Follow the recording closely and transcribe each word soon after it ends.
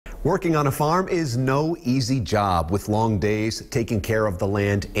Working on a farm is no easy job with long days, taking care of the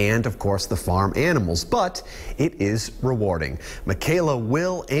land and, of course, the farm animals, but it is rewarding. Michaela,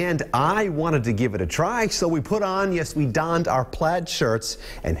 Will, and I wanted to give it a try, so we we donned our plaid shirts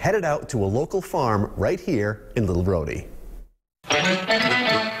and headed out to a local farm right here in Little Rhode.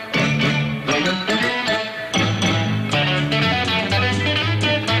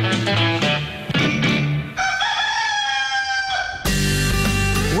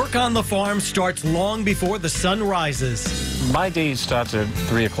 Work on the farm starts long before the sun rises. My day starts at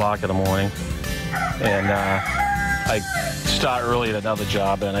 3 o'clock in the morning, and I start early at another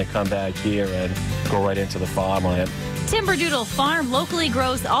job, and I come back here and go right into the farmland. Timberdoodle Farm locally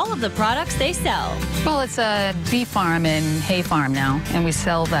grows all of the products they sell. Well, it's a beef farm and hay farm now, and we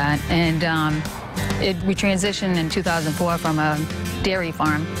sell that. And we transitioned in 2004 from a dairy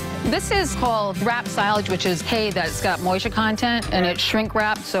farm. This is called wrap silage, which is hay that's got moisture content, and it's shrink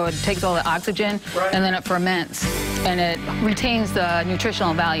wrapped, so it takes all the oxygen, and then it ferments, and it retains the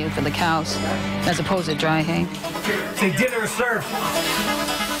nutritional value for the cows, as opposed to dry hay. Say dinner is served.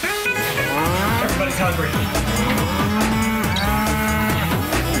 Everybody's hungry.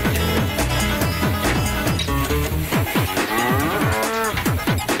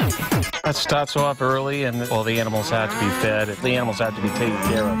 That starts off early, and all the animals have to be fed. The animals have to be taken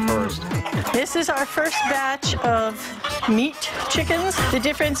care of first. This is our first batch of meat chickens. The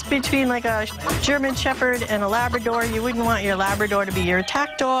difference between like a German Shepherd and a Labrador, you wouldn't want your Labrador to be your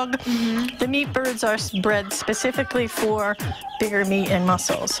attack dog. The meat birds are bred specifically for bigger meat and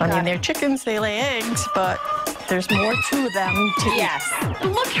muscles. I mean, they're chickens, they lay eggs, but there's more to them to Yes.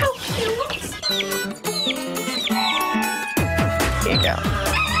 Look how cute. Here you go.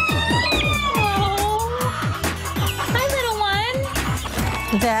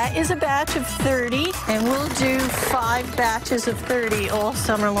 That is a batch of 30, and we'll do 5 batches of 30 all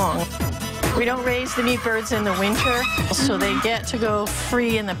summer long. We don't raise the meat birds in the winter, so they get to go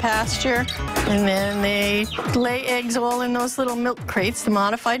free in the pasture, and then they lay eggs all in those little milk crates, the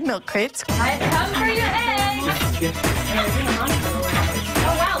modified milk crates. I've come for your eggs.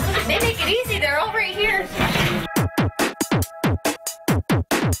 Oh, wow, look, they make it easy. They're all right here.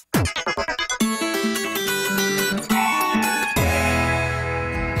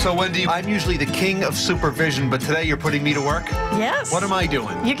 So, Wendy, I'm usually the king of supervision, but today you're putting me to work? Yes. What am I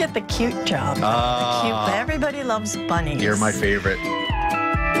doing? You get the cute job. Cute. Everybody loves bunnies. You're my favorite.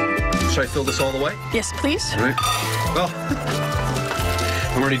 Should I fill this all the way? Yes, please. All right. Well,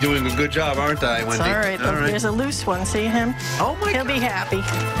 I'm already doing a good job, aren't I, Wendy? It's all right. All right. There's a loose one. See him? Oh, my He'll be happy.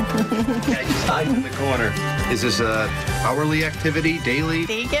 Yeah, he's hiding in the corner. Is this a hourly activity, daily?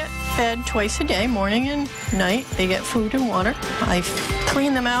 They get fed twice a day, morning and night. They get food and water. I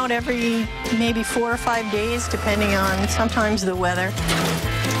clean them out every maybe 4 or 5 days, depending on sometimes the weather.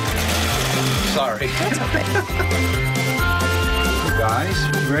 Sorry. That's okay. Guys,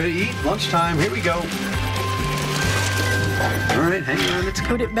 you ready to eat? Lunchtime. Here we go. All right, hang on. Let's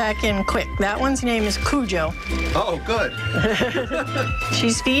Put it back in quick. That one's name is Cujo. Oh, good.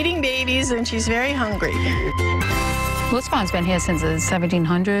 She's feeding babies, and she's very hungry. This farm's been here since the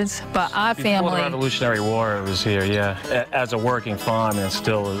 1700s, but our Before the family... Revolutionary War, it was here, yeah, as a working farm, and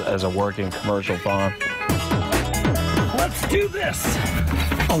still as a working commercial farm. Let's do this.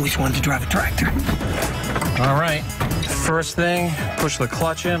 Always wanted to drive a tractor. All right. First thing, push the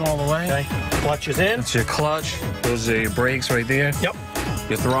clutch in all the way. Okay. Clutch is in. That's your clutch. Those are your brakes right there. Yep.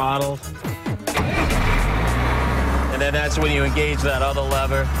 Your throttle. And then that's when you engage that other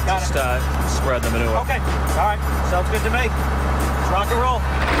lever. Got it. Start spread the manure. Okay. All right. Sounds good to me. Let's rock and roll.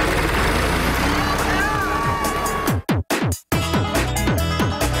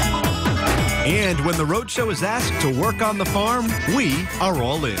 And when the Rhode Show is asked to work on the farm, we are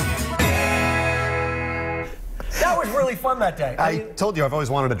all in. That was really fun that day. I told you I've always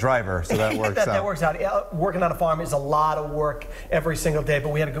wanted a driver, so that works out. That works out. Yeah, working on a farm is a lot of work every single day, but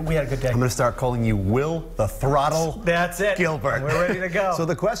we had a good day. I'm going to start calling you Will the Throttle. That's it. Gilbert. We're ready to go. So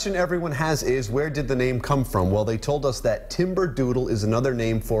the question everyone has is, where did the name come from? Well, they told us that Timberdoodle is another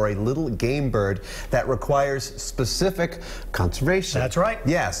name for a little game bird that requires specific conservation. That's right.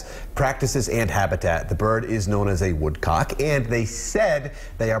 Yes, practices and habitat. The bird is known as a woodcock, and they said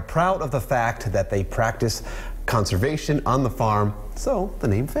they are proud of the fact that they practice conservation on the farm, so the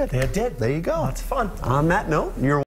name fit. It did. There you go. Lots of fun. On that note, you're